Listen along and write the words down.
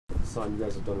Hassan, you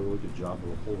guys have done a really good job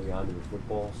of holding on to the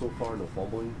football so far, no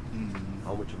fumbling. Mm-hmm.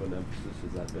 How much of an emphasis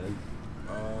has that been?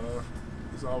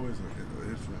 It's always an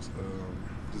influence.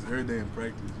 Just every day in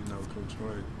practice, Coach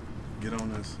Troy get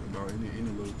on us about any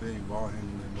little thing, ball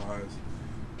handling wise,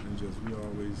 and just we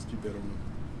always keep that on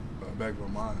the back of our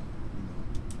mind.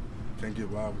 Can't get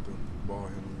wild with the ball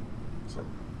handling. So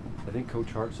I think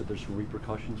Coach Hart said there's some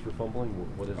repercussions for fumbling.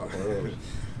 What is it?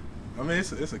 I mean,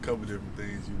 it's a couple different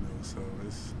things, So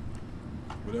it's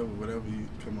whatever you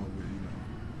come up with,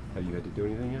 Have you had to do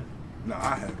anything yet? No,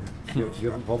 I haven't. You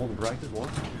haven't fumbled in practice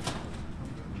once? Not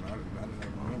that I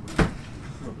remember.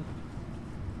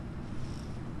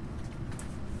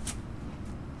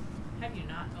 Have you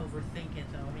not overthink it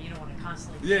though? I mean, you don't want to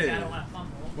constantly think, I don't want to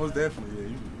fumble. Most definitely, yeah.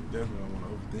 You definitely don't want to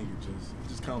overthink it. It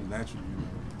just comes naturally,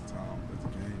 at the time, at the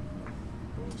game,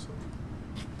 Also.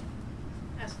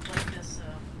 As like this a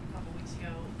couple weeks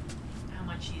ago, how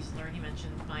much he's learned. You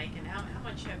mentioned Mike, and how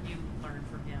much have you learned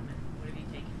from him, and what have you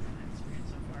taken from that experience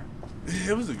so far?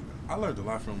 I learned a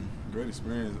lot from great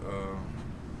experience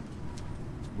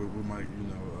with Mike.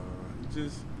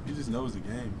 He just knows the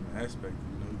game aspect.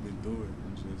 He's been through it,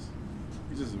 and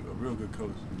he's just a real good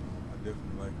coach. I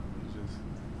definitely like him.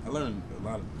 I learned a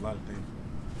lot of things from him.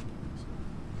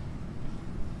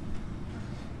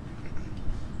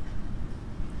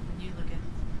 When you look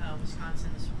at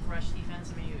Wisconsin's rush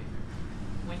defense,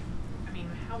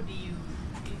 how do you?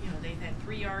 They've had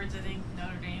 3 yards, I think,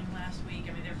 Notre Dame last week.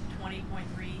 They're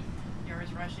 20.3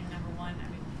 yards rushing, number 1.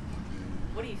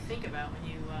 What do you think about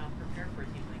when you prepare for a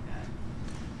team like that?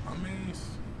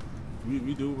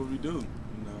 We do what we do,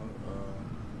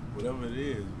 whatever it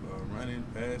is, running,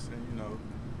 passing,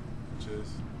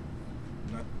 just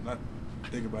not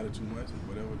think about it too much.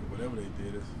 Whatever they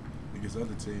did against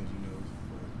other teams,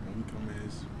 But when we come in,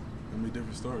 it's gonna be a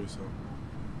different story. So.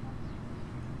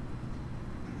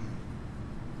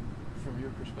 From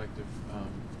your perspective,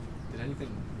 did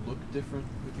anything look different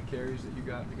with the carries that you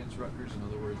got against Rutgers? In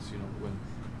other words, when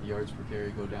the yards per carry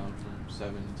go down from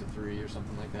 7 to 3 or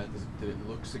something like that, did it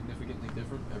look significantly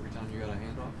different every time you got a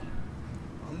handoff?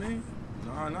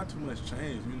 No, not too much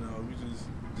change. We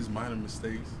just minor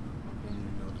mistakes.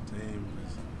 The team,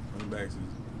 running backs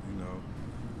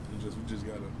is, we just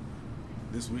gotta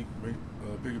this week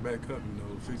pick it back up.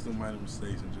 Fix the minor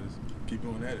mistakes and just keep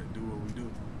going at it. Do what we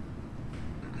do.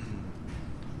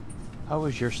 How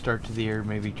was your start to the year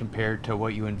maybe compared to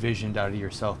what you envisioned out of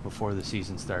yourself before the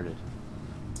season started?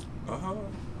 I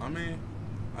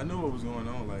knew what was going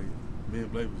on. Like, me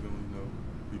and Blake was going to,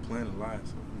 be playing a lot.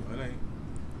 So, it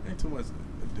ain't too much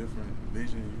a different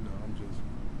vision. I'm just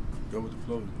go with the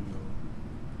flow.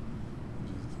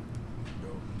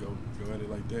 Just go at it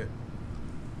like that.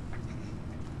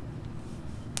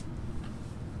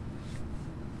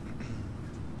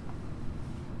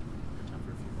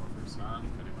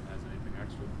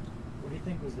 What do you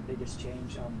think was the biggest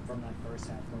change from that first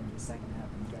half going to the second half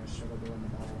when you guys struggled to win the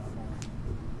ball a lot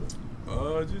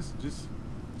more? Just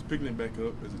picking it back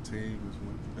up as a team,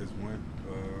 as one.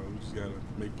 We just gotta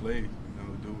make plays,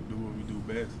 do what we do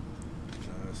best.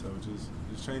 So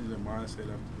just changing the mindset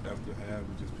after the half,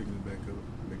 and just picking it back up,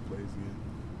 make plays again,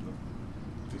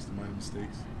 fix the minor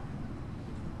mistakes.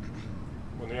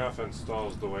 When the offense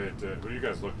stalls the way it did, what do you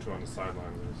guys look to on the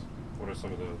sideline? What are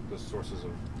some of the sources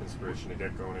of inspiration to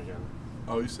get going again?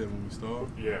 Oh, you said when we stall?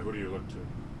 Yeah, who do you look to?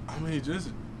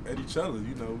 Just at each other.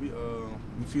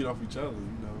 We feed off each other.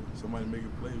 Somebody make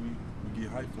a play, we get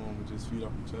hype for them, and just feed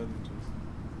off each other, and just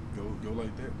go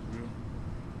like that. For real.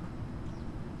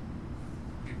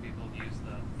 Few people have used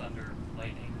the Thunder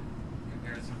Lightning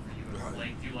comparison for you and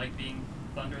Blake. Do you like being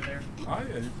Thunder there? Oh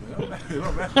yeah, it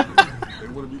don't matter. If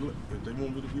they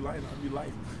want me to be light, I'll be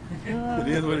light. It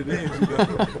is what it is.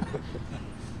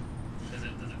 Does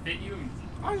it fit you?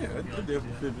 Oh yeah, it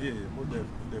definitely fit me. Yeah, more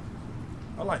definitely.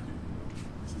 I like it.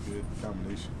 It's a good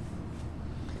combination.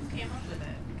 Who came up with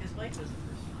that? Because Blake was the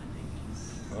first one, I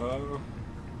think.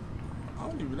 I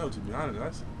don't even know, to be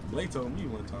honest. Blake told me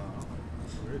one time.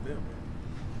 I read that, man.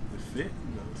 It fit,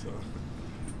 so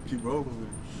keep rolling with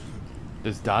it.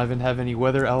 Does Donovan have any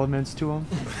weather elements to him?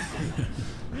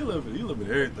 He a little bit of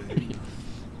everything.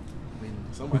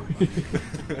 Somebody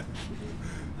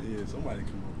somebody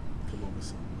come up with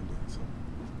something like that. So.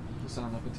 Hassan, up until